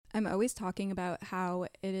I'm always talking about how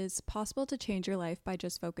it is possible to change your life by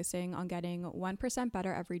just focusing on getting 1%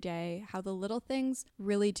 better every day, how the little things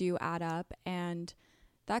really do add up, and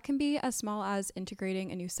that can be as small as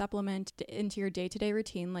integrating a new supplement into your day-to-day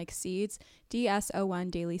routine like Seed's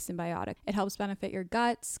DS-01 Daily Symbiotic. It helps benefit your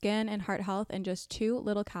gut, skin, and heart health in just 2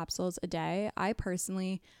 little capsules a day. I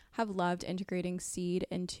personally have loved integrating Seed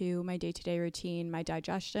into my day-to-day routine. My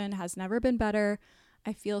digestion has never been better.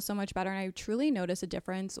 I feel so much better, and I truly notice a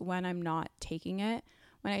difference when I'm not taking it.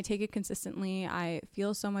 When I take it consistently, I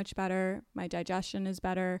feel so much better. My digestion is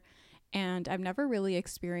better, and I've never really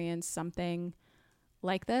experienced something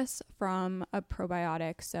like this from a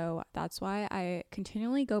probiotic. So that's why I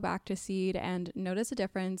continually go back to Seed and notice a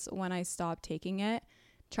difference when I stop taking it.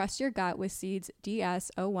 Trust your gut with Seed's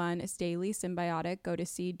DS-01 Daily Symbiotic. Go to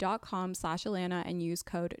seed.com/Alana and use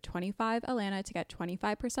code 25Alana to get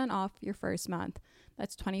 25% off your first month.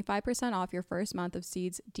 That's 25% off your first month of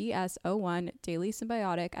Seed's DS-01 Daily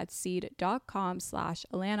Symbiotic at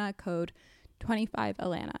seed.com/Alana, code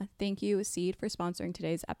 25Alana. Thank you, Seed, for sponsoring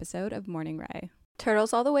today's episode of Morning Ray.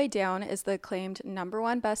 Turtles All the Way Down is the acclaimed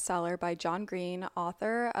 #1 bestseller by John Green,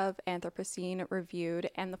 author of Anthropocene Reviewed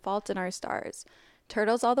and The Fault in Our Stars.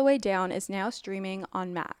 Turtles All the Way Down is now streaming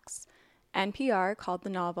on Max. NPR called the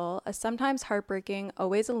novel a sometimes heartbreaking,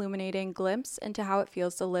 always illuminating glimpse into how it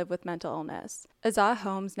feels to live with mental illness. Azah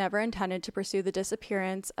Holmes never intended to pursue the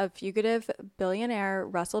disappearance of fugitive billionaire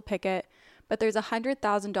Russell Pickett, but there's a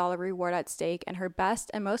 $100,000 reward at stake, and her best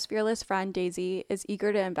and most fearless friend, Daisy, is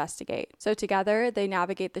eager to investigate. So together, they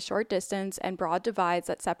navigate the short distance and broad divides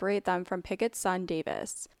that separate them from Pickett's son,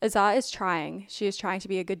 Davis. Azah is trying. She is trying to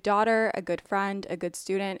be a good daughter, a good friend, a good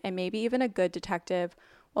student, and maybe even a good detective,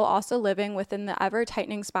 while also living within the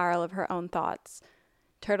ever-tightening spiral of her own thoughts.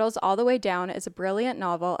 Turtles All the Way Down is a brilliant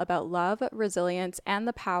novel about love, resilience, and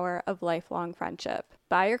the power of lifelong friendship.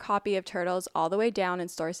 Buy your copy of Turtles All the Way Down in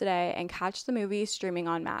stores today and catch the movie streaming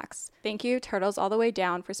on Max. Thank you, Turtles All the Way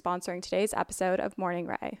Down, for sponsoring today's episode of Morning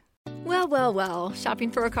Ray. Well.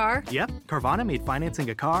 Shopping for a car? Yep. Carvana made financing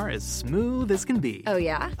a car as smooth as can be. Oh,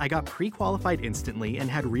 yeah? I got pre-qualified instantly and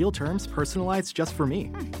had real terms personalized just for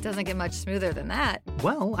me. Doesn't get much smoother than that.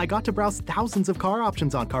 Well, I got to browse thousands of car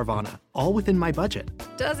options on Carvana, all within my budget.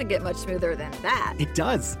 Doesn't get much smoother than that. It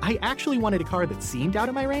does. I actually wanted a car that seemed out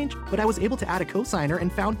of my range, but I was able to add a cosigner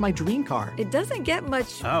and found my dream car. It doesn't get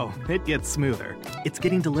much... Oh, it gets smoother. It's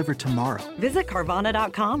getting delivered tomorrow. Visit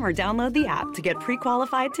Carvana.com or download the app to get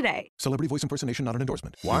pre-qualified today. Celebrity voice impersonation not an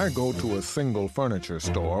endorsement. Why go to a single furniture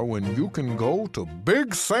store when you can go to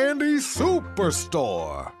Big Sandy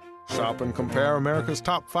Superstore? Shop and compare America's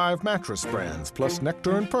top 5 mattress brands, plus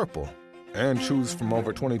Nectar and Purple. And choose from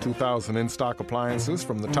over 22,000 in-stock appliances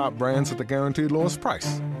from the top brands at the guaranteed lowest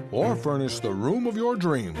price. Or furnish the room of your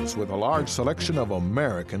dreams with a large selection of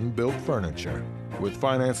American-built furniture. With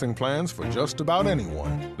financing plans for just about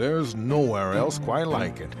anyone, there's nowhere else quite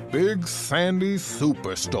like it. Big Sandy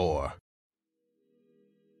Superstore.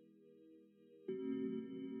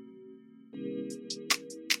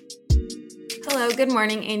 Hello, good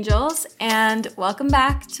morning, angels, and welcome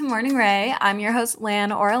back to Morning Ray. I'm your host,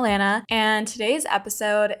 Lan or Alana, and today's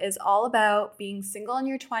episode is all about being single in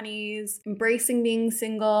your 20s, embracing being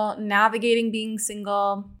single, navigating being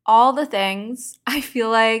single, all the things. I feel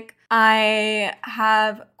like I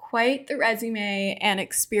have quite the resume and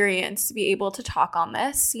experience to be able to talk on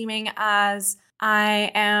this, seeming as I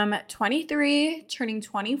am 23, turning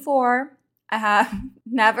 24. I have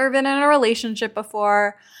never been in a relationship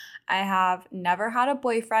before. I have never had a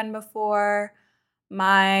boyfriend before.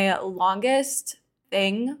 My longest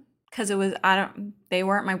thing, because they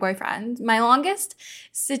weren't my boyfriends. My longest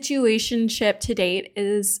situationship to date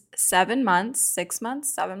is 7 months, 6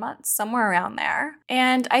 months, 7 months, somewhere around there.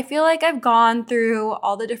 And I feel like I've gone through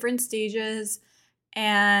all the different stages,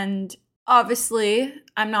 and obviously,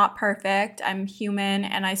 I'm not perfect. I'm human,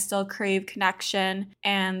 and I still crave connection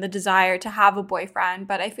and the desire to have a boyfriend.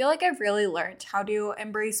 But I feel like I've really learned how to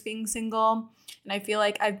embrace being single. And I feel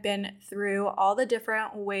like I've been through all the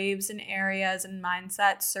different waves and areas and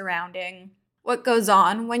mindsets surrounding what goes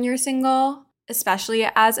on when you're single, especially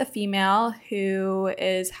as a female who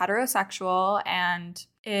is heterosexual and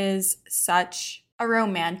is such a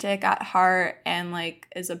romantic at heart and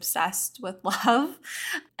is obsessed with love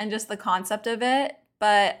and just the concept of it.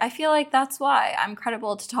 But I feel like that's why I'm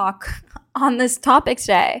credible to talk on this topic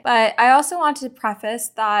today. But I also want to preface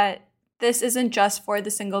that this isn't just for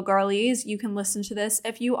the single girlies. You can listen to this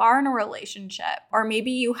if you are in a relationship, or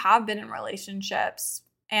maybe you have been in relationships.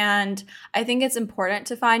 And I think it's important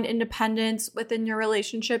to find independence within your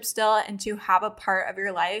relationship still, and to have a part of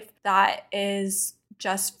your life that is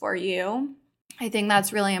just for you. I think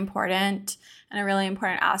that's really important and a really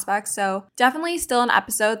important aspect. So definitely still an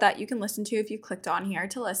episode that you can listen to if you clicked on here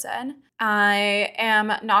to listen. I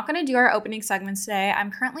am not going to do our opening segments today.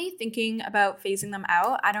 I'm currently thinking about phasing them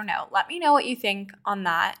out. I don't know. Let me know what you think on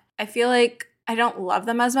that. I feel like I don't love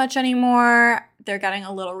them as much anymore. They're getting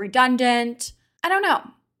a little redundant. I don't know.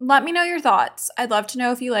 Let me know your thoughts. I'd love to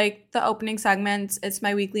know if you like the opening segments. It's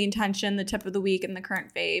my weekly intention, the tip of the week, and the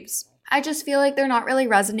current faves. I just feel like they're not really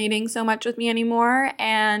resonating so much with me anymore,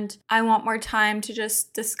 and I want more time to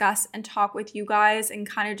just discuss and talk with you guys and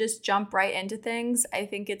kind of just jump right into things. I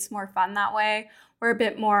think it's more fun that way. We're a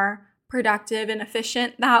bit more productive and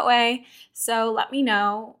efficient that way. So let me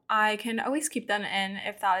know. I can always keep them in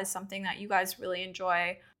if that is something that you guys really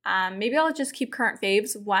enjoy. Maybe I'll just keep current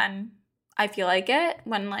faves when I feel like it,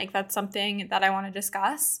 when like that's something that I want to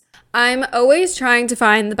discuss. I'm always trying to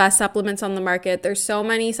find the best supplements on the market. There's so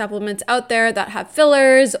many supplements out there that have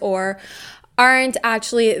fillers or aren't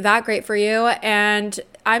actually that great for you, and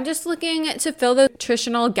I'm just looking to fill the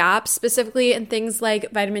nutritional gaps, specifically in things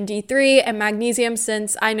like vitamin D3 and magnesium,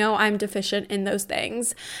 since I know I'm deficient in those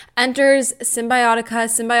things. Enters Symbiotica.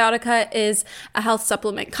 Symbiotica is a health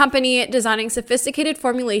supplement company designing sophisticated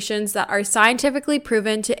formulations that are scientifically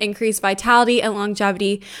proven to increase vitality and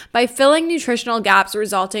longevity by filling nutritional gaps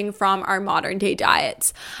resulting from our modern day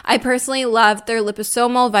diets. I personally love their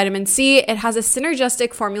liposomal vitamin C. It has a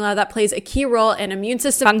synergistic formula that plays a key role in immune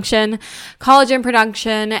system function, collagen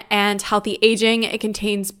production, and healthy aging. It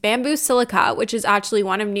contains bamboo silica, which is actually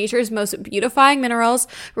one of nature's most beautifying minerals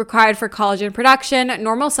required for collagen production,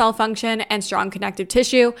 normal cell function, and strong connective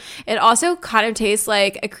tissue. It also kind of tastes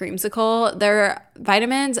like a creamsicle. Their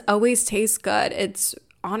vitamins always taste good. It's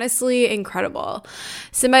honestly incredible.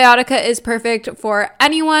 Symbiotica is perfect for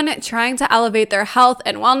anyone trying to elevate their health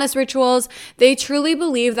and wellness rituals. They truly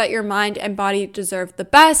believe that your mind and body deserve the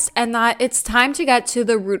best and that it's time to get to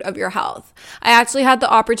the root of your health. I actually had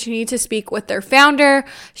the opportunity to speak with their founder,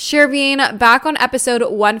 Sherveen, back on episode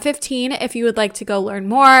 115. If you would like to go learn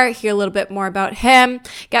more, hear a little bit more about him,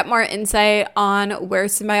 get more insight on where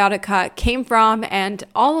Symbiotica came from and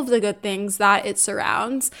all of the good things that it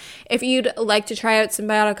surrounds. If you'd like to try out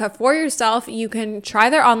Symbiotica for yourself, you can try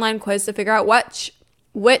their online quiz to figure out which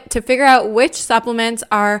supplements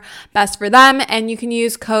are best for them, and you can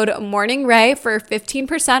use code MorningRay for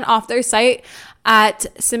 15% off their site at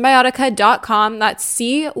symbiotica.com. That's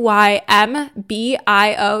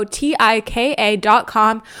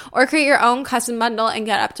CYMBIOTIKA.com, or create your own custom bundle and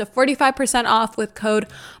get up to 45% off with code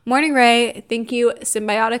MorningRay. Thank you,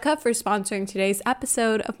 Symbiotica, for sponsoring today's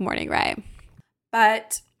episode of Morning Ray.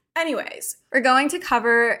 But anyways, we're going to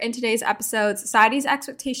cover in today's episode society's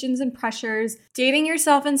expectations and pressures, dating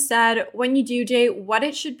yourself instead when you do date, what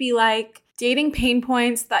it should be like, dating pain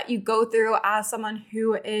points that you go through as someone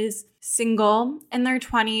who is single in their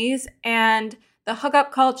 20s, and the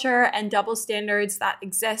hookup culture and double standards that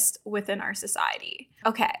exist within our society.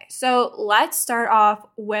 Okay, so let's start off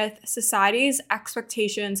with society's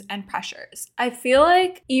expectations and pressures. I feel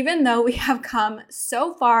like even though we have come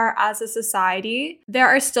so far as a society, there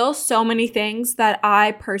are still so many things that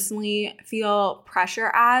I personally feel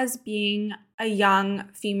pressure as being a young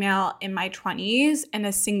female in my 20s and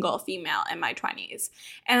a single female in my 20s.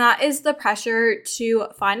 And that is the pressure to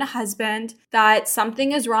find a husband, that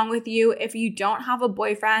something is wrong with you if you don't have a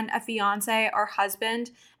boyfriend, a fiance, or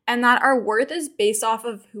husband, and that our worth is based off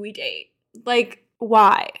of who we date. Like,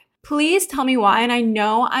 why? Please tell me why. And I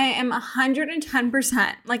know I am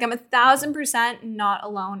 110%, like I'm 1,000% not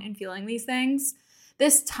alone in feeling these things.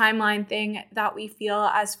 This timeline thing that we feel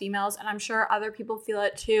as females, and I'm sure other people feel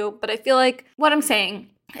it too, but I feel like what I'm saying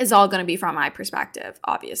is all going to be from my perspective,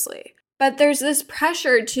 obviously. But there's this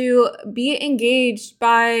pressure to be engaged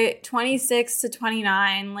by 26 to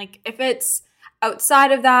 29. Like, if it's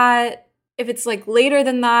outside of that, if it's like later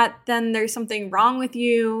than that, then there's something wrong with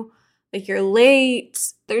you. Like, you're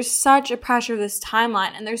late. There's such a pressure of this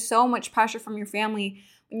timeline, and there's so much pressure from your family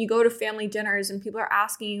when you go to family dinners and people are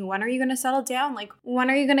asking you, when are you going to settle down? Like, when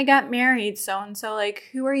are you going to get married? So-and-so, like,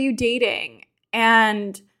 who are you dating?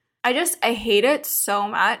 And I hate it so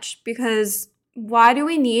much, because why do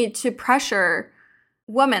we need to pressure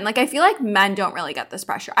women? Like, I feel like men don't really get this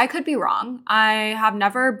pressure. I could be wrong. I have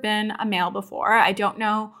never been a male before. I don't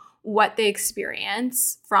know what they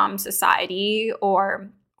experience from society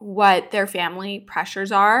or what their family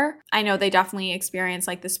pressures are. I know they definitely experience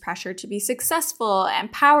like this pressure to be successful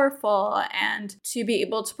and powerful and to be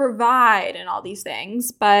able to provide and all these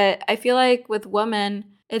things. But I feel like with women,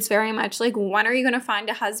 it's very much like, when are you going to find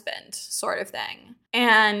a husband sort of thing.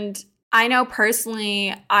 And I know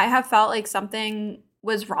personally, I have felt like something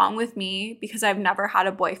was wrong with me because I've never had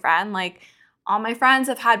a boyfriend. Like, all my friends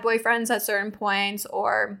have had boyfriends at certain points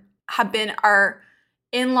or are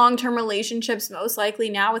in long-term relationships most likely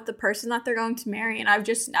now with the person that they're going to marry, and I've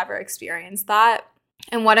just never experienced that.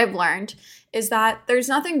 And what I've learned is that there's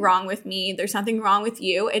nothing wrong with me. There's nothing wrong with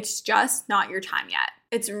you. It's just not your time yet.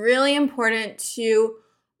 It's really important to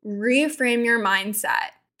reframe your mindset.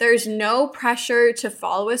 There's no pressure to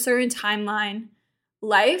follow a certain timeline.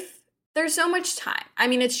 Life, there's so much time. I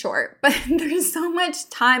mean, it's short, but there's so much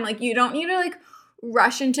time. Like, you don't need to like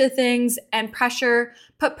rush into things and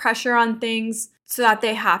put pressure on things so that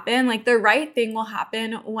they happen. Like, the right thing will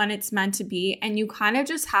happen when it's meant to be. And you kind of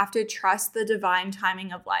just have to trust the divine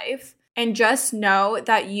timing of life and just know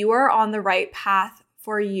that you are on the right path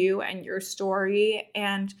for you and your story,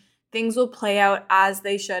 and things will play out as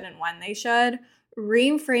they should and when they should.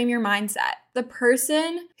 Reframe your mindset. The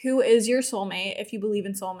person who is your soulmate, if you believe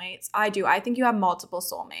in soulmates, I do. I think you have multiple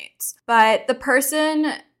soulmates. But the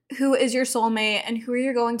person who is your soulmate and who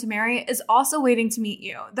you're going to marry is also waiting to meet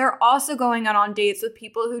you. They're also going out on dates with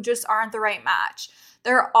people who just aren't the right match.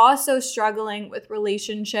 They're also struggling with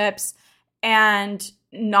relationships and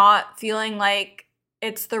not feeling like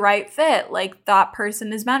it's the right fit, like that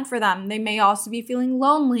person is meant for them. They may also be feeling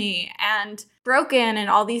lonely and broken and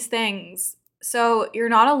all these things. So you're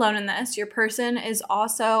not alone in this. Your person is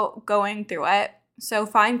also going through it. So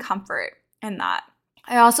find comfort in that.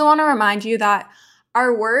 I also want to remind you that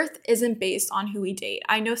our worth isn't based on who we date.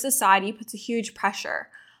 I know society puts a huge pressure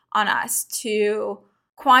on us to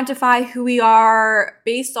quantify who we are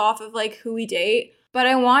based off of like who we date. But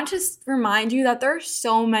I want to remind you that there are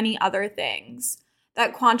so many other things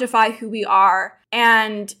that quantify who we are,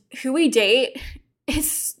 and who we date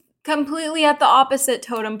is completely at the opposite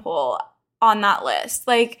totem pole on that list.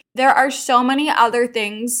 Like, there are so many other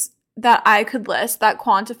things that I could list that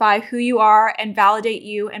quantify who you are and validate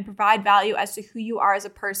you and provide value as to who you are as a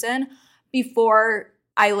person before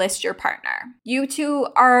I list your partner. You two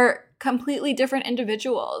are completely different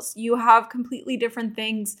individuals. You have completely different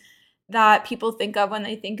things that people think of when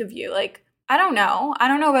they think of you. Like, I don't know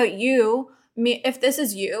about you. If this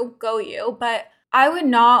is you, go you. But I would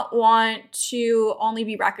not want to only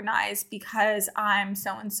be recognized because I'm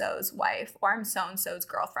so-and-so's wife or I'm so-and-so's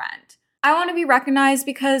girlfriend. I want to be recognized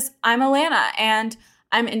because I'm Alana and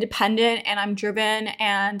I'm independent and I'm driven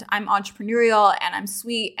and I'm entrepreneurial and I'm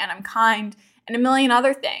sweet and I'm kind and a million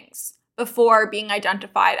other things before being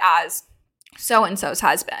identified as so-and-so's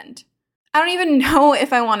husband. I don't even know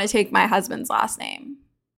if I want to take my husband's last name.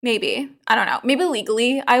 Maybe. I don't know. Maybe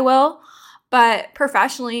legally I will. But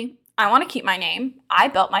professionally, I want to keep my name. I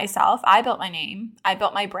built myself. I built my name. I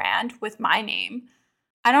built my brand with my name.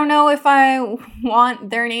 I don't know if I want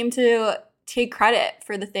their name to take credit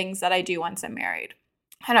for the things that I do once I'm married.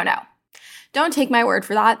 I don't know. Don't take my word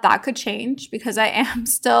for that. That could change because I am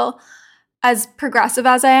still as progressive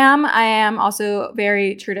as I am also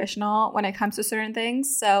very traditional when it comes to certain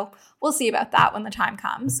things. So we'll see about that when the time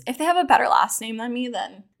comes. If they have a better last name than me,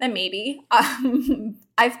 then maybe.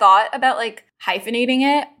 I've thought about like hyphenating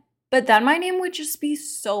it, but then my name would just be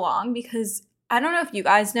so long because I don't know if you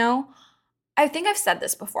guys know. I think I've said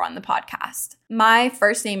this before on the podcast. My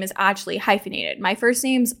first name is actually hyphenated. My first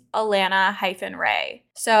name's Alana-Ray.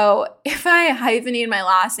 So if I hyphenated my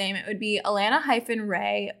last name, it would be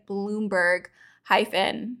Alana-Ray Bloomberg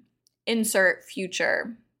insert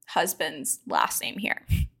future husband's last name here.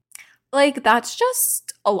 Like, that's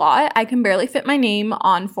just a lot. I can barely fit my name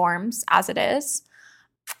on forms as it is.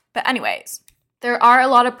 But anyways, there are a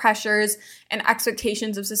lot of pressures and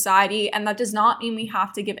expectations of society, and that does not mean we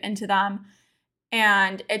have to give in to them.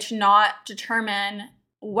 And it should not determine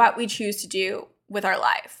what we choose to do with our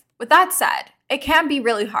life. With that said, it can be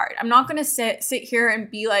really hard. I'm not going to sit here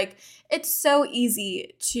and be like, it's so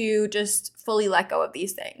easy to just fully let go of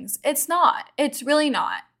these things. It's not. It's really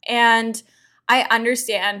not. And I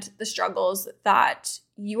understand the struggles that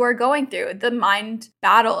you are going through, the mind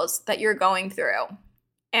battles that you're going through.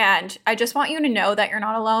 And I just want you to know that you're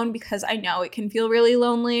not alone because I know it can feel really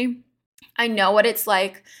lonely. I know what it's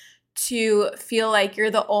like to feel like you're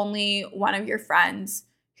the only one of your friends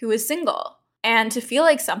who is single and to feel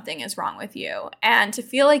like something is wrong with you and to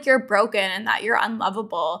feel like you're broken and that you're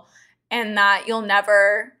unlovable and that you'll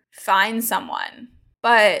never find someone.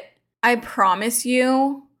 But I promise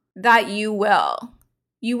you that you will.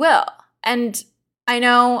 You will. And I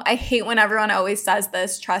know I hate when everyone always says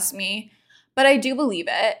this, trust me, but I do believe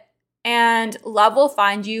it. And love will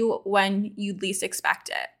find you when you least expect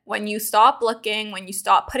it. When you stop looking, when you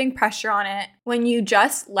stop putting pressure on it, when you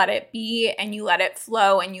just let it be and you let it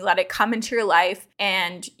flow and you let it come into your life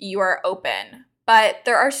and you are open. But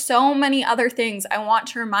there are so many other things I want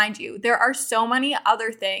to remind you. There are so many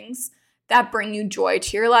other things that bring you joy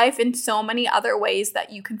to your life in so many other ways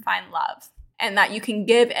that you can find love and that you can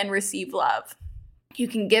give and receive love. You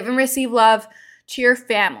can give and receive love to your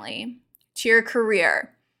family, to your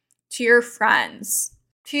career, to your friends,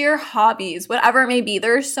 to your hobbies, whatever it may be.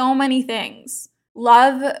 There are so many things.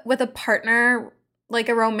 Love with a partner, like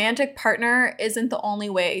a romantic partner, isn't the only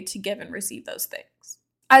way to give and receive those things.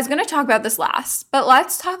 I was going to talk about this last, but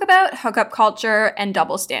let's talk about hookup culture and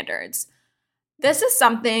double standards. This is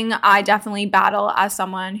something I definitely battle as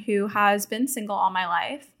someone who has been single all my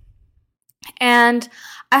life. And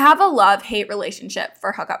I have a love-hate relationship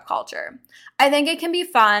for hookup culture. I think it can be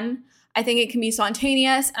fun. I think it can be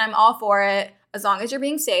spontaneous, and I'm all for it as long as you're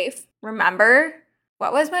being safe. Remember,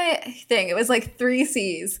 what was my thing? It was like 3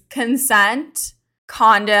 C's. Consent,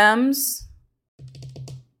 condoms.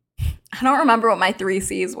 I don't remember what my 3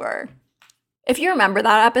 C's were. If you remember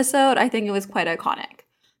that episode, I think it was quite iconic.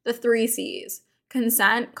 The 3 C's.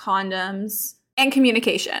 Consent, condoms, and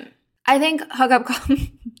communication. I think hookup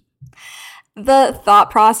the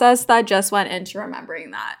thought process that just went into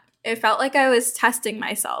remembering that. It felt like I was testing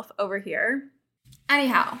myself over here.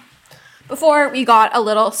 Anyhow, before we got a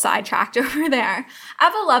little sidetracked over there, I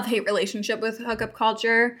have a love-hate relationship with hookup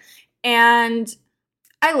culture, and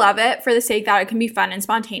I love it for the sake that it can be fun and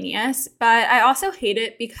spontaneous, but I also hate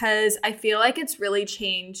it because I feel like it's really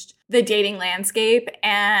changed the dating landscape,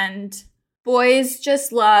 and boys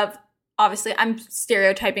just love, obviously I'm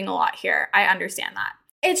stereotyping a lot here, I understand that.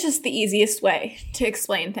 It's just the easiest way to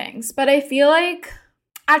explain things. But I feel like,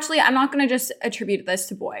 actually, I'm not going to just attribute this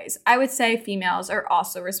to boys. I would say females are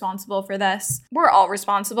also responsible for this. We're all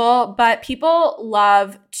responsible, but people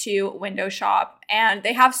love to window shop, and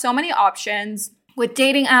they have so many options with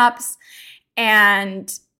dating apps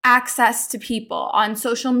and access to people on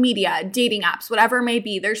social media, dating apps, whatever it may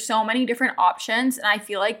be. There's so many different options, and I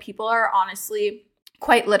feel like people are honestly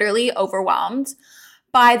quite literally overwhelmed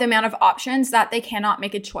by the amount of options that they cannot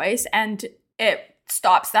make a choice, and it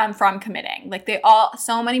stops them from committing. Like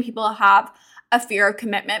so many people have a fear of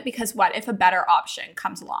commitment because what if a better option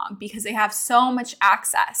comes along? Because they have so much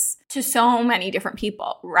access to so many different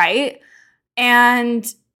people, right?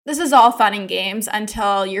 And this is all fun and games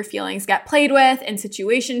until your feelings get played with and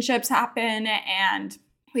situationships happen, and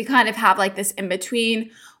we kind of have like this in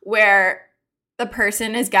between where the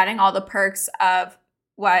person is getting all the perks of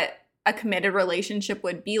what a committed relationship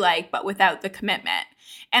would be like, but without the commitment.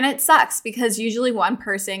 And it sucks because usually one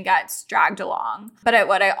person gets dragged along. But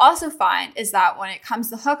what I also find is that when it comes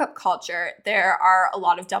to hookup culture, there are a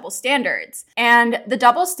lot of double standards. And the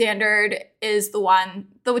double standard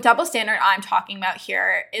I'm talking about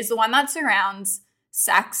here is the one that surrounds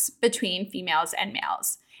sex between females and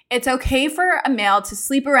males. It's okay for a male to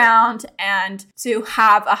sleep around and to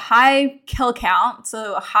have a high kill count,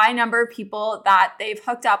 so a high number of people that they've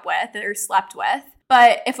hooked up with or slept with.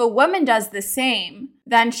 But if a woman does the same,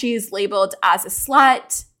 then she's labeled as a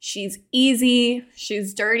slut, she's easy,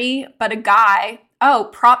 she's dirty. But a guy, oh,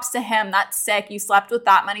 props to him, that's sick, you slept with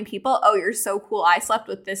that many people, oh, you're so cool, I slept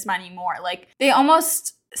with this many more. Like, they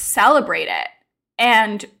almost celebrate it,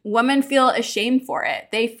 and women feel ashamed for it.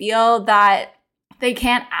 They feel that they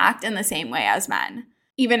can't act in the same way as men,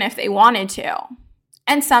 even if they wanted to.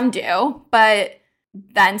 And some do, but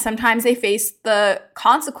then sometimes they face the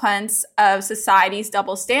consequence of society's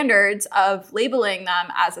double standards of labeling them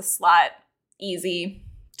as a slut, easy,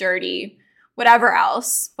 dirty, whatever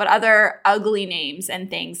else, what other ugly names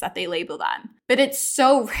and things that they label them. But it's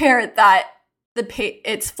so rare that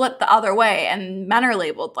it's flipped the other way and men are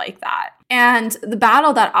labeled like that. And the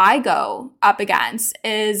battle that I go up against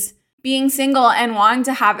is being single and wanting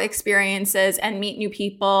to have experiences and meet new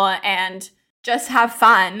people and just have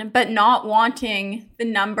fun, but not wanting the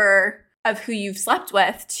number of who you've slept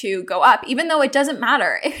with to go up, even though it doesn't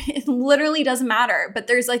matter. It literally doesn't matter. But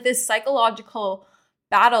there's like this psychological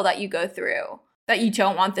battle that you go through that you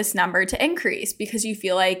don't want this number to increase because you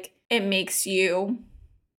feel like it makes you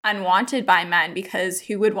unwanted by men, because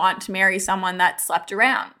who would want to marry someone that slept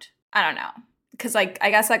around? I don't know. Because like, I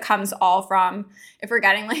guess that comes all from, if we're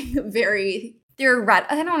getting like very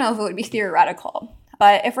theoretical, I don't know if it would be theoretical,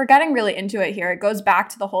 but if we're getting really into it here, it goes back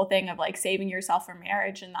to the whole thing of like saving yourself for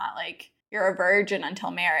marriage and that like you're a virgin until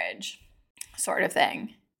marriage sort of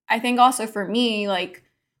thing. I think also for me, like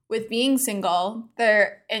with being single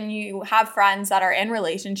there and you have friends that are in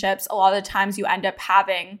relationships, a lot of the times you end up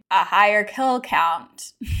having a higher kill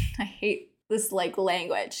count. I hate this like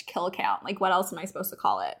language, kill count. Like what else am I supposed to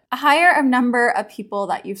call it? A higher number of people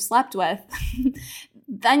that you've slept with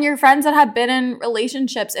than your friends that have been in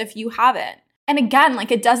relationships if you haven't. And again,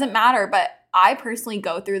 like it doesn't matter, but I personally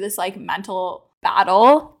go through this like mental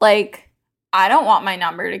battle. Like I don't want my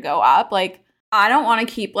number to go up. Like, I don't want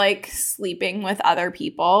to keep like sleeping with other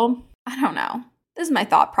people. I don't know. This is my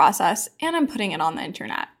thought process, and I'm putting it on the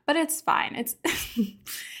internet, but it's fine. It's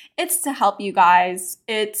it's to help you guys.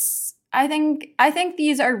 I think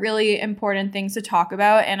these are really important things to talk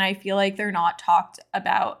about, and I feel like they're not talked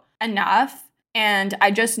about enough. And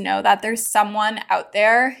I just know that there's someone out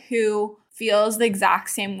there who feels the exact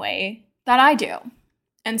same way that I do.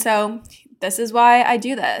 And so this is why I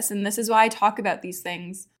do this, and this is why I talk about these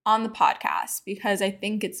things on the podcast, because I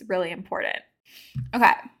think it's really important.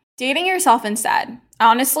 Okay. Dating yourself instead.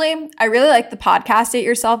 Honestly, I really like the podcast Date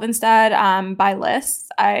Yourself Instead by Lists.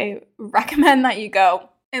 I recommend that you go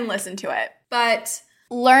and listen to it. But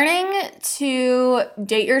learning to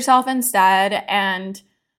date yourself instead and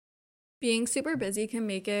being super busy can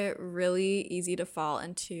make it really easy to fall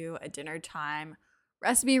into a dinner time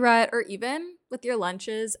recipe rut, or even with your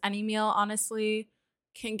lunches. Any meal, honestly,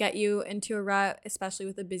 can get you into a rut, especially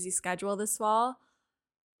with a busy schedule this fall.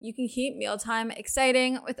 You can keep mealtime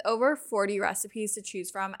exciting with over 40 recipes to choose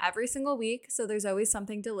from every single week, so there's always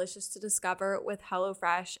something delicious to discover with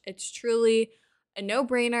HelloFresh. It's truly a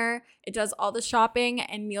no-brainer. It does all the shopping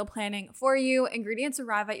and meal planning for you. Ingredients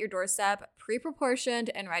arrive at your doorstep, pre-proportioned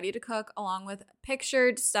and ready to cook, along with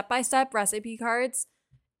pictured step-by-step recipe cards.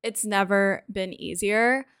 It's never been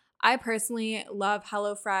easier. I personally love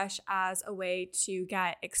HelloFresh as a way to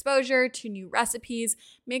get exposure to new recipes,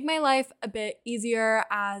 make my life a bit easier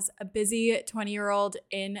as a busy 20-year-old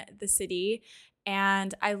in the city.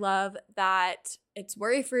 And I love that it's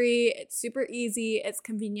worry-free, it's super easy, it's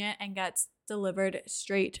convenient, and gets delivered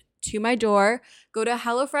straight to my door. Go to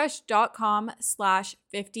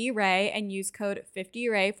HelloFresh.com/50Ray and use code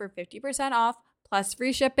 50Ray for 50% off plus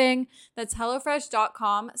free shipping. That's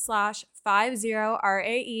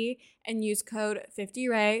HelloFresh.com/50RAE and use code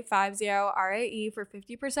 50Ray, 50RAE for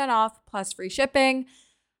 50% off plus free shipping.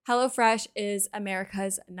 HelloFresh is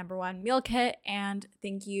America's #1 meal kit, and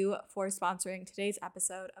thank you for sponsoring today's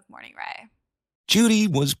episode of Morning Ray. Judy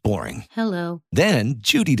was boring. Hello. Then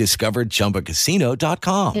Judy discovered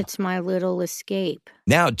ChumbaCasino.com. It's my little escape.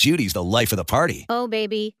 Now Judy's the life of the party. Oh,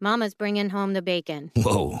 baby, mama's bringing home the bacon.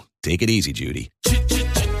 Whoa, take it easy, Judy.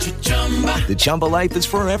 The Chumba life is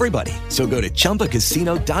for everybody. So go to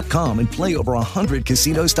ChumbaCasino.com and play over 100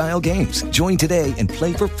 casino-style games. Join today and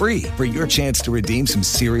play for free for your chance to redeem some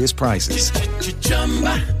serious prizes.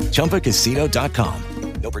 ChumbaCasino.com.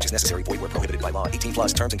 No purchase necessary. Void where prohibited by law.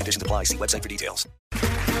 18+ terms and conditions apply. See website for details.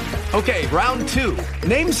 Okay, round two.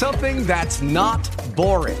 Name something that's not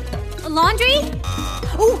boring. A laundry?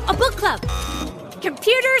 Ooh, a book club.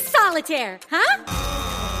 Computer solitaire, huh?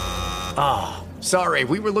 Ah, sorry.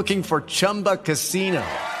 We were looking for Chumba Casino.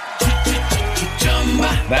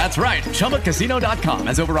 That's right. ChumbaCasino.com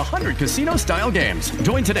has over 100 casino-style games.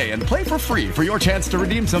 Join today and play for free for your chance to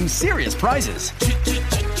redeem some serious prizes.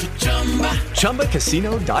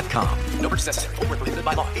 ChumbaCasino.com. No purchase necessary. Void where prohibited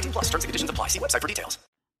by law. 18+ terms and conditions apply. See website for details.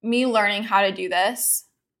 Me learning how to do this,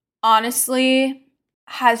 honestly,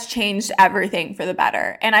 has changed everything for the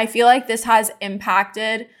better. And I feel like this has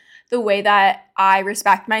impacted the way that I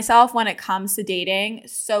respect myself when it comes to dating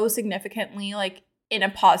so significantly, like in a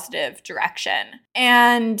positive direction.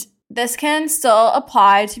 And this can still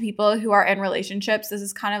apply to people who are in relationships. This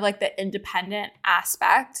is kind of like the independent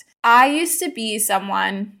aspect. I used to be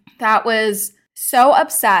someone that was so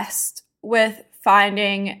obsessed with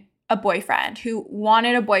finding a boyfriend, who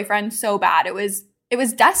wanted a boyfriend so bad. It was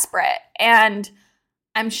desperate. And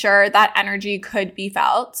I'm sure that energy could be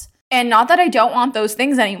felt. And not that I don't want those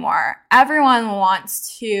things anymore. Everyone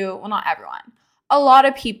wants to, well, not everyone. A lot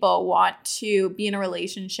of people want to be in a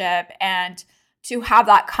relationship and to have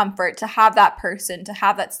that comfort, to have that person, to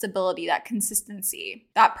have that stability, that consistency,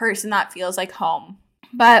 that person that feels like home.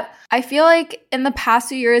 But I feel like in the past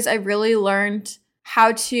few years, I really learned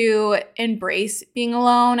how to embrace being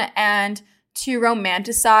alone and to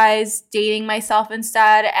romanticize dating myself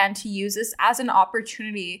instead, and to use this as an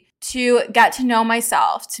opportunity to get to know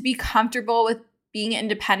myself, to be comfortable with being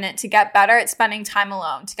independent, to get better at spending time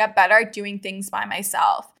alone, to get better at doing things by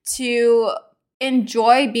myself, to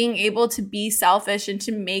enjoy being able to be selfish and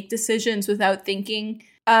to make decisions without thinking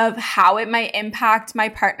of how it might impact my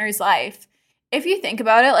partner's life. If you think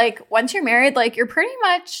about it, like once you're married, like you're pretty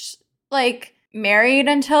much like married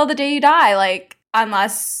until the day you die, like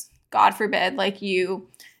unless God forbid, like you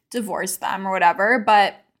divorce them or whatever,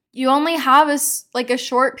 but you only have a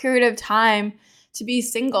short period of time to be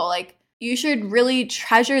single. Like you should really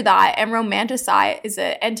treasure that and romanticize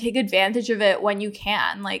it and take advantage of it when you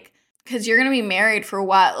can. Like, because you're going to be married for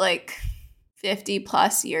what, like 50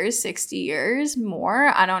 plus years, 60 years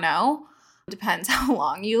more? I don't know. Depends how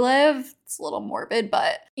long you live. It's a little morbid,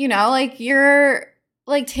 but you're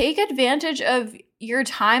take advantage of your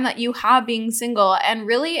time that you have being single and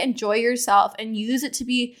really enjoy yourself and use it to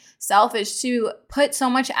be selfish, to put so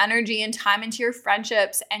much energy and time into your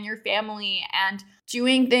friendships and your family and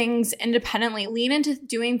doing things independently. Lean into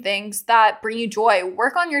doing things that bring you joy.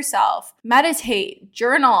 Work on yourself, meditate,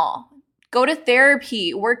 journal, go to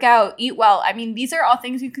therapy, work out, eat well. I mean, these are all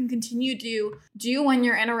things you can continue to do when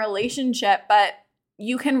you're in a relationship, but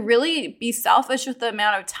you can really be selfish with the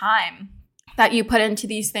amount of time that you put into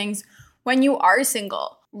these things when you are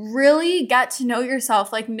single. Really get to know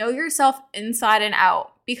yourself, know yourself inside and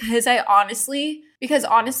out. Because honestly,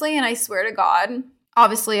 and I swear to God,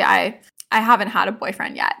 obviously I haven't had a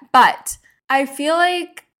boyfriend yet, but I feel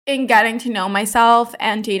like in getting to know myself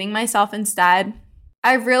and dating myself instead,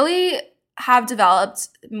 I really have developed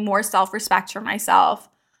more self-respect for myself.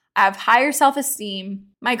 I have higher self-esteem.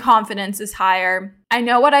 My confidence is higher. I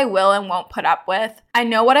know what I will and won't put up with. I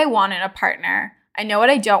know what I want in a partner. I know what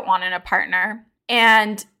I don't want in a partner.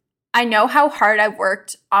 And I know how hard I've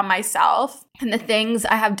worked on myself and the things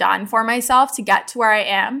I have done for myself to get to where I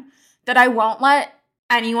am, that I won't let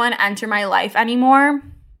anyone enter my life anymore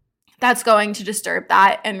that's going to disturb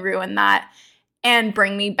that and ruin that and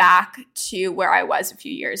bring me back to where I was a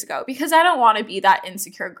few years ago, because I don't want to be that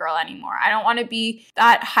insecure girl anymore. I don't want to be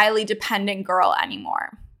that highly dependent girl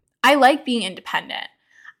anymore. I like being independent.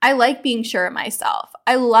 I like being sure of myself.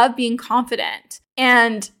 I love being confident.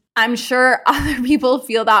 And I'm sure other people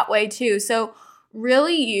feel that way too. So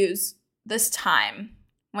really use this time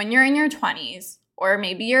when you're in your 20s, or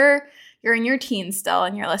maybe you're in your teens still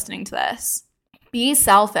and you're listening to this. Be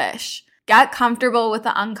selfish. Get comfortable with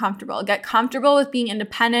the uncomfortable. Get comfortable with being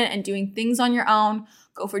independent and doing things on your own.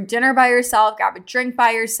 Go for dinner by yourself. Grab a drink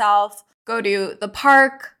by yourself. Go to the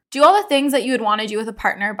park. Do all the things that you would want to do with a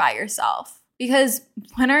partner by yourself. Because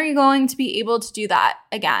when are you going to be able to do that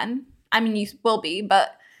again? I mean, you will be,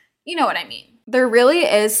 but you know what I mean. There really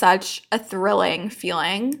is such a thrilling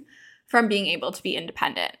feeling from being able to be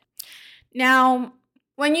independent. Now,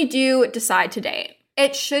 when you do decide to date,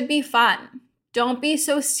 it should be fun. Don't be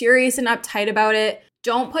so serious and uptight about it.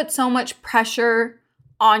 Don't put so much pressure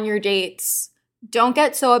on your dates. Don't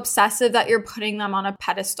get so obsessive that you're putting them on a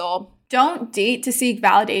pedestal. Don't date to seek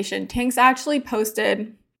validation. Tinks actually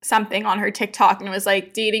posted something on her TikTok and it was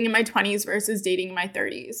like dating in my 20s versus dating in my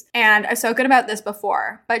 30s. And I've spoken about this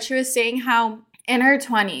before, but she was saying how in her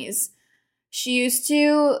 20s, she used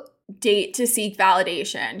to date to seek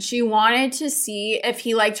validation. She wanted to see if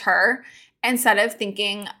he liked her instead of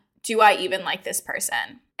thinking, do I even like this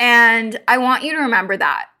person? And I want you to remember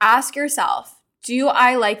that. Ask yourself, do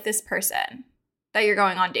I like this person that you're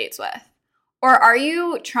going on dates with? Or are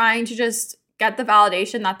you trying to just get the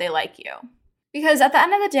validation that they like you? Because at the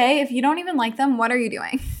end of the day, if you don't even like them, what are you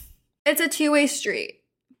doing? It's a two-way street.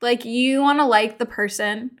 You want to like the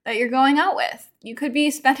person that you're going out with. You could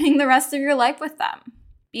be spending the rest of your life with them.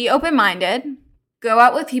 Be open-minded. Go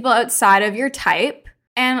out with people outside of your type.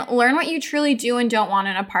 And learn what you truly do and don't want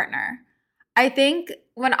in a partner. I think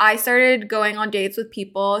when I started going on dates with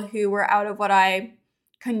people who were out of what I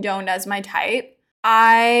condoned as my type,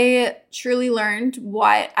 I truly learned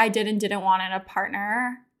what I did and didn't want in a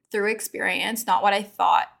partner through experience, not what I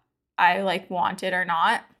thought I wanted or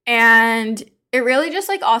not. And it really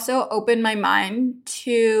just also opened my mind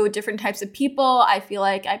to different types of people. I feel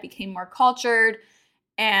like I became more cultured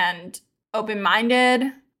and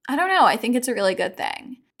open-minded. I don't know. I think it's a really good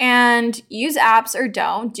thing. And use apps or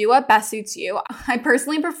don't. Do what best suits you. I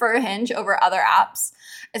personally prefer Hinge over other apps.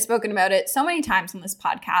 I've spoken about it so many times on this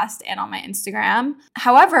podcast and on my Instagram.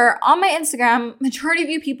 However, on my Instagram, majority of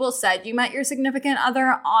you people said you met your significant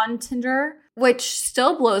other on Tinder, which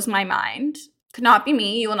still blows my mind. Could not be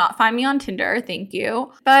me. You will not find me on Tinder. Thank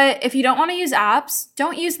you. But if you don't want to use apps,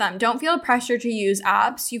 don't use them. Don't feel pressure to use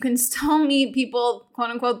apps. You can still meet people,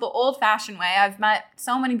 quote unquote, the old-fashioned way. I've met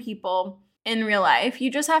so many people in real life. You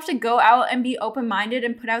just have to go out and be open-minded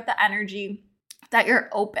and put out the energy that you're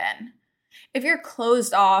open. If you're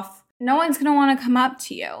closed off, no one's going to want to come up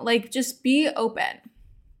to you. Just be open.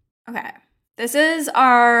 Okay. This is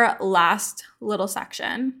our last little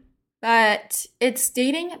section. But it's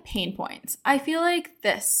dating pain points. I feel like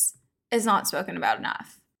this is not spoken about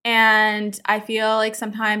enough. And I feel like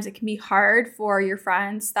sometimes it can be hard for your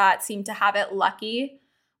friends that seem to have it lucky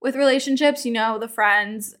with relationships. The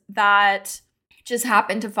friends that just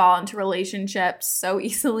happen to fall into relationships so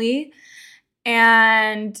easily.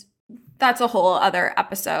 And that's a whole other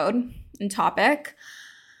episode and topic.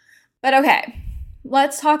 But okay,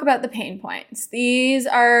 let's talk about the pain points. These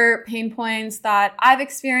are pain points that I've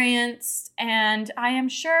experienced, and I am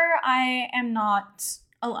sure I am not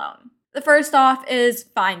alone. The first off is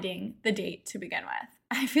finding the date to begin with.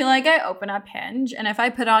 I feel like I open up Hinge, and if I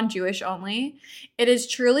put on Jewish only, it is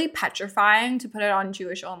truly petrifying to put it on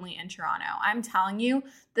Jewish only in Toronto. I'm telling you,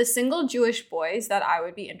 the single Jewish boys that I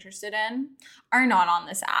would be interested in are not on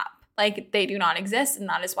this app. Like, they do not exist, and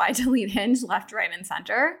that is why I delete Hinge left, right, and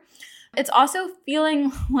center. It's also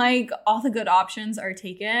feeling like all the good options are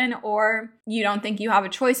taken, or you don't think you have a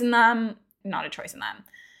choice in them. Not a choice in them.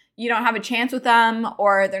 You don't have a chance with them,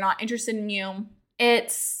 or they're not interested in you. I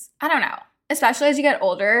don't know. Especially as you get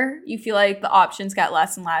older, you feel like the options get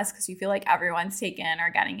less and less because you feel like everyone's taken or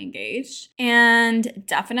getting engaged. And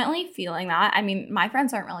definitely feeling that. I mean, my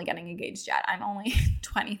friends aren't really getting engaged yet. I'm only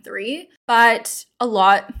 23. But a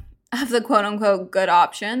lot of the quote unquote good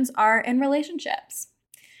options are in relationships.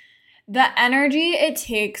 The energy it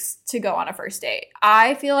takes to go on a first date.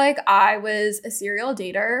 I feel like I was a serial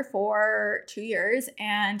dater for 2 years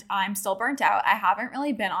and I'm still burnt out. I haven't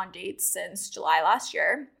really been on dates since July last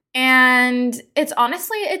year. And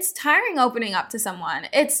it's tiring opening up to someone.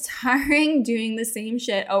 It's tiring doing the same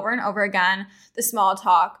shit over and over again, the small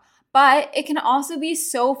talk. But it can also be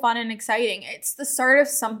so fun and exciting. It's the start of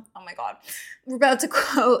oh my God, we're about to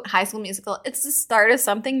quote High School Musical. It's the start of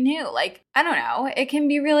something new. Like, I don't know. It can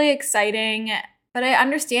be really exciting, but I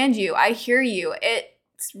understand you. I hear you.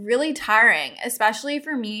 It's really tiring, especially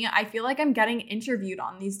for me. I feel like I'm getting interviewed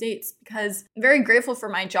on these dates because I'm very grateful for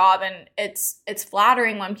my job, and it's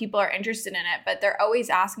flattering when people are interested in it, but they're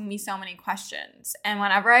always asking me so many questions. And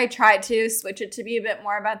whenever I try to switch it to be a bit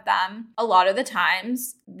more about them, a lot of the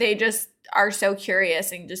times they just are so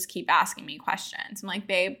curious and just keep asking me questions. I'm like,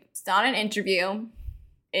 babe, it's not an interview.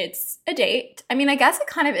 It's a date. I mean, I guess it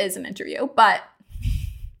kind of is an interview, but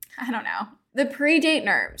I don't know. The pre-date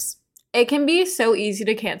nerves. It can be so easy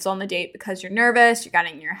to cancel on the date because you're nervous, you're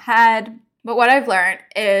getting in your head. But what I've learned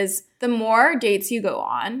is the more dates you go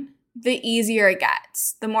on, the easier it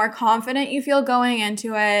gets. The more confident you feel going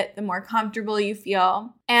into it, the more comfortable you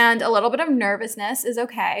feel. And a little bit of nervousness is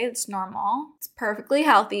okay. It's normal. It's perfectly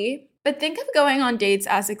healthy. But think of going on dates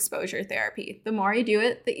as exposure therapy. The more you do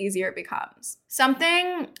it, the easier it becomes.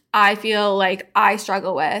 Something I feel like I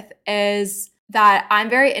struggle with is that I'm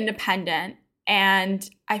very independent. And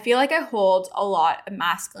I feel like I hold a lot of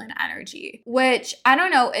masculine energy, which I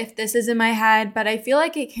don't know if this is in my head, but I feel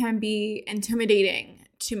like it can be intimidating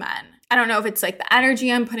to men. I don't know if it's like the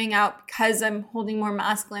energy I'm putting out because I'm holding more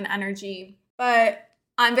masculine energy, but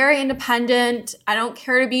I'm very independent. I don't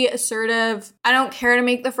care to be assertive. I don't care to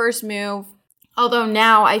make the first move. Although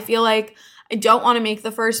now I feel like I don't want to make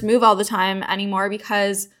the first move all the time anymore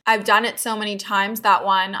because I've done it so many times that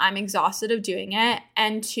one, I'm exhausted of doing it.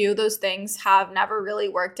 And two, those things have never really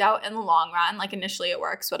worked out in the long run. Like initially it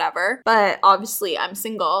works, whatever. But obviously I'm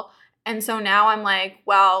single. And so now I'm like,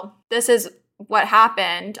 well, this is what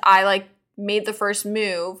happened. I made the first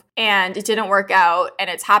move and it didn't work out. And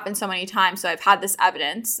it's happened so many times. So I've had this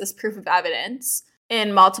evidence, this proof of evidence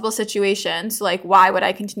in multiple situations. Like, why would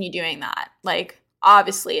I continue doing that?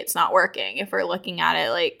 Obviously it's not working if we're looking at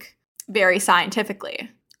it very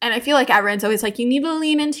scientifically. And I feel like everyone's always like, you need to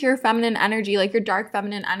lean into your feminine energy, like your dark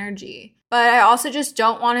feminine energy. But I also just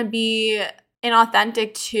don't want to be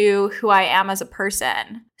inauthentic to who I am as a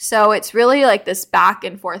person. So it's really this back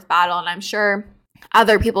and forth battle. And I'm sure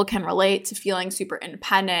other people can relate to feeling super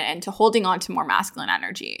independent and to holding on to more masculine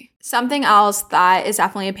energy. Something else that is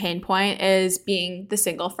definitely a pain point is being the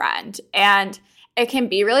single friend. And it can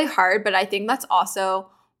be really hard, but I think that's also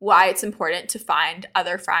why it's important to find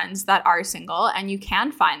other friends that are single, and you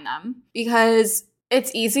can find them because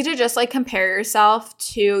it's easy to just compare yourself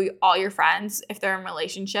to all your friends if they're in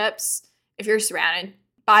relationships, if you're surrounded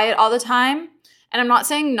by it all the time. And I'm not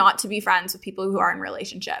saying not to be friends with people who are in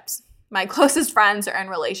relationships. My closest friends are in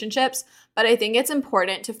relationships, but I think it's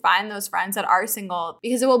important to find those friends that are single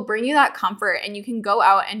because it will bring you that comfort and you can go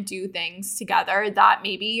out and do things together that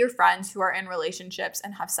maybe your friends who are in relationships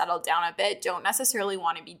and have settled down a bit don't necessarily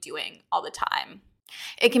want to be doing all the time.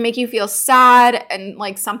 It can make you feel sad and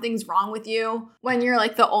something's wrong with you when you're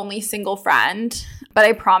the only single friend. But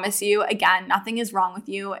I promise you, again, nothing is wrong with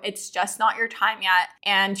you. It's just not your time yet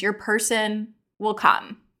and your person will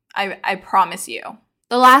come. I promise you.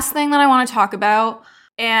 The last thing that I want to talk about,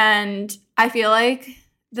 and I feel like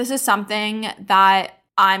this is something that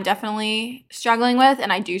I'm definitely struggling with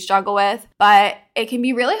and I do struggle with, but it can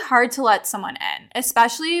be really hard to let someone in,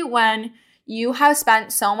 especially when you have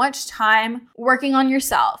spent so much time working on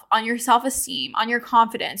yourself, on your self-esteem, on your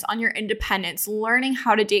confidence, on your independence, learning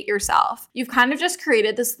how to date yourself. You've kind of just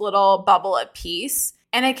created this little bubble of peace,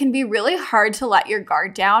 and it can be really hard to let your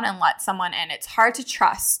guard down and let someone in. It's hard to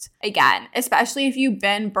trust again, especially if you've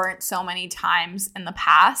been burnt so many times in the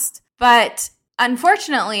past. But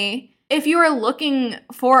unfortunately, if you are looking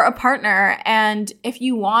for a partner and if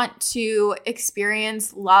you want to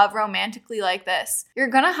experience love romantically like this, you're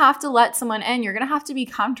going to have to let someone in. You're going to have to be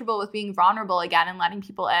comfortable with being vulnerable again and letting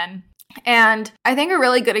people in. And I think a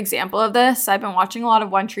really good example of this, I've been watching a lot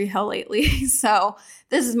of One Tree Hill lately, so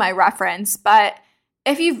this is my reference. But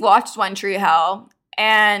if you've watched One Tree Hill,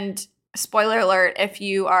 and spoiler alert, if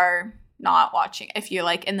you are not watching, if you're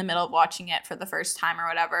like in the middle of watching it for the first time or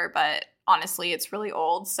whatever, but honestly, it's really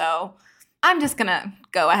old, so I'm just gonna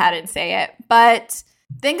go ahead and say it. But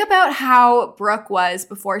think about how Brooke was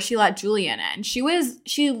before she let Julian in.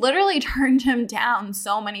 She literally turned him down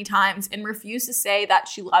so many times and refused to say that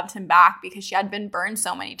she loved him back because she had been burned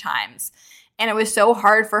so many times. And it was so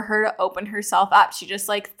hard for her to open herself up. She just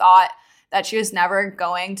like thought that she was never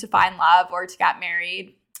going to find love or to get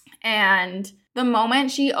married. And the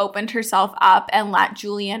moment she opened herself up and let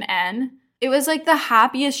Julian in, it was like the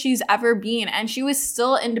happiest she's ever been. And she was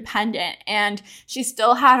still independent and she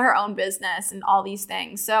still had her own business and all these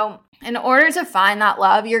things. So in order to find that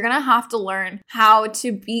love, you're going to have to learn how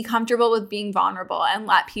to be comfortable with being vulnerable and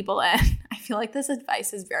let people in. I feel like this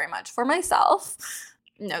advice is very much for myself.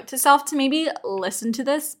 Note to self to maybe listen to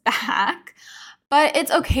this back. But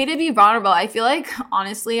it's okay to be vulnerable. I feel like,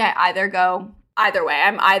 honestly, I either go either way.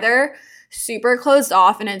 I'm either super closed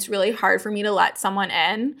off and it's really hard for me to let someone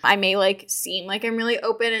in. I may like seem like I'm really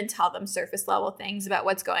open and tell them surface level things about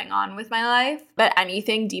what's going on with my life, but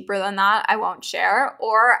anything deeper than that, I won't share.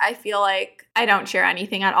 Or I feel like I don't share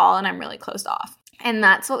anything at all and I'm really closed off. And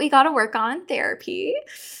that's what we got to work on in therapy.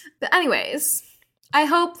 But anyways, I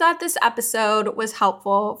hope that this episode was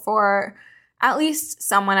helpful for at least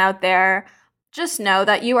someone out there. Just know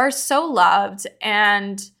that you are so loved,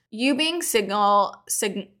 and you being single,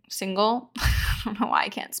 I don't know why I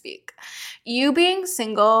can't speak. You being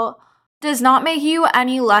single does not make you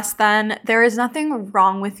any less than. There is nothing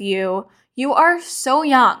wrong with you. You are so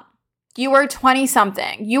young. You are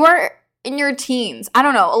 20-something. You are in your teens. I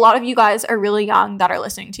don't know. A lot of you guys are really young that are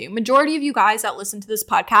listening to. Majority of you guys that listen to this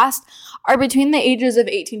podcast are between the ages of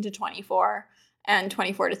 18 to 24 and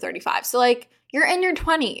 24 to 35. So like you're in your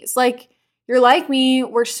 20s. Like you're like me,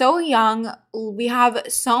 we're so young, we have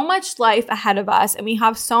so much life ahead of us, and we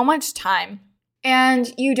have so much time.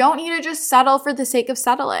 And you don't need to just settle for the sake of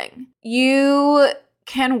settling. You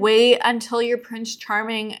can wait until your Prince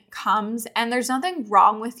Charming comes, and there's nothing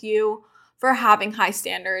wrong with you for having high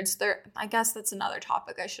standards. I guess that's another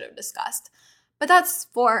topic I should have discussed, but that's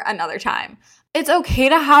for another time. It's okay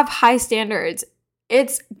to have high standards.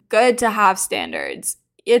 It's good to have standards.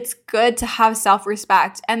 It's good to have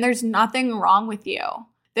self-respect, and there's nothing wrong with you.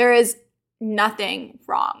 There is nothing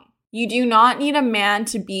wrong. You do not need a man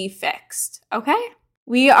to be fixed, okay?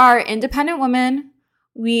 We are independent women.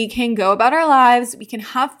 We can go about our lives. We can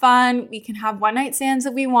have fun. We can have one-night stands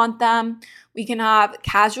if we want them. We can have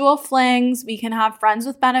casual flings. We can have friends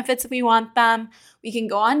with benefits if we want them. We can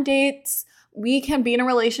go on dates. We can be in a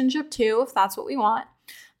relationship too if that's what we want.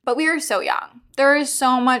 But we are so young. There is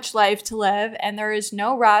so much life to live, and there is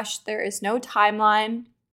no rush. There is no timeline,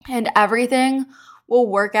 and everything will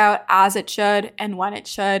work out as it should and when it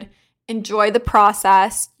should. Enjoy the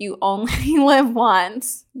process. You only live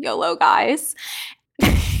once. YOLO, guys.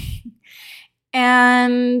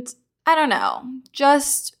 And I don't know,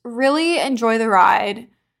 just really enjoy the ride,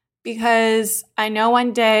 because I know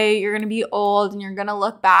one day you're going to be old and you're going to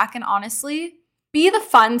look back and honestly be the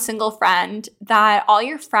fun single friend that all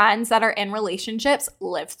your friends that are in relationships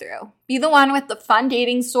live through. Be the one with the fun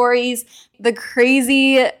dating stories, the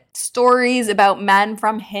crazy stories about men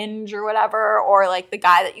from Hinge or whatever, or like the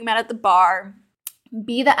guy that you met at the bar.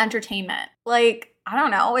 Be the entertainment. Like, I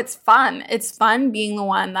don't know, it's fun. It's fun being the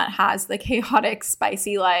one that has the chaotic,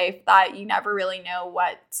 spicy life that you never really know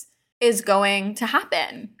what is going to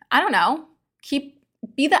happen. I don't know.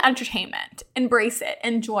 Be the entertainment. Embrace it.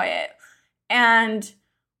 Enjoy it. And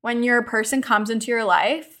when your person comes into your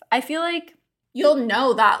life, I feel like you'll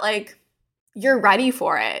know that like you're ready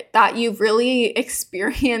for it, that you've really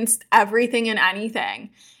experienced everything and anything.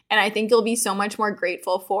 And I think you'll be so much more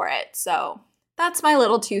grateful for it. So that's my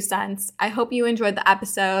little 2 cents. I hope you enjoyed the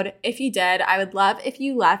episode. If you did, I would love if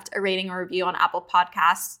you left a rating or review on Apple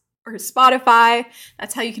Podcasts or Spotify.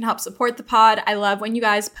 That's how you can help support the pod. I love when you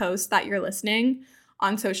guys post that you're listening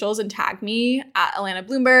on socials and tag me at Alana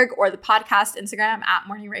Bloomberg or the podcast Instagram at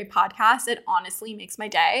Morning Ray Podcast. It honestly makes my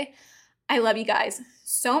day. I love you guys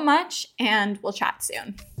so much, and we'll chat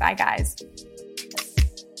soon. Bye, guys.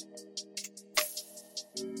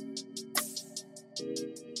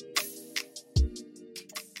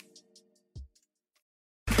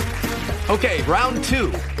 Okay, round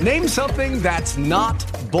 2. Name something that's not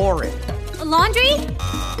boring. A laundry?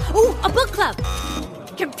 Ooh, a book club.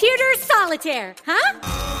 Computer solitaire, huh?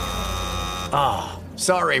 Ah,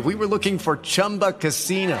 sorry, we were looking for Chumba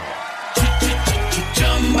Casino.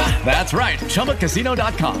 That's right,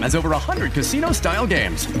 ChumbaCasino.com has over 100 casino-style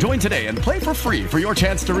games. Join today and play for free for your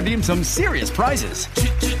chance to redeem some serious prizes.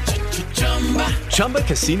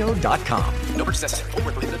 ChumbaCasino.com. No purchase necessary. Void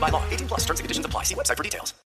where prohibited by law. 18+ terms and conditions apply. See website for details.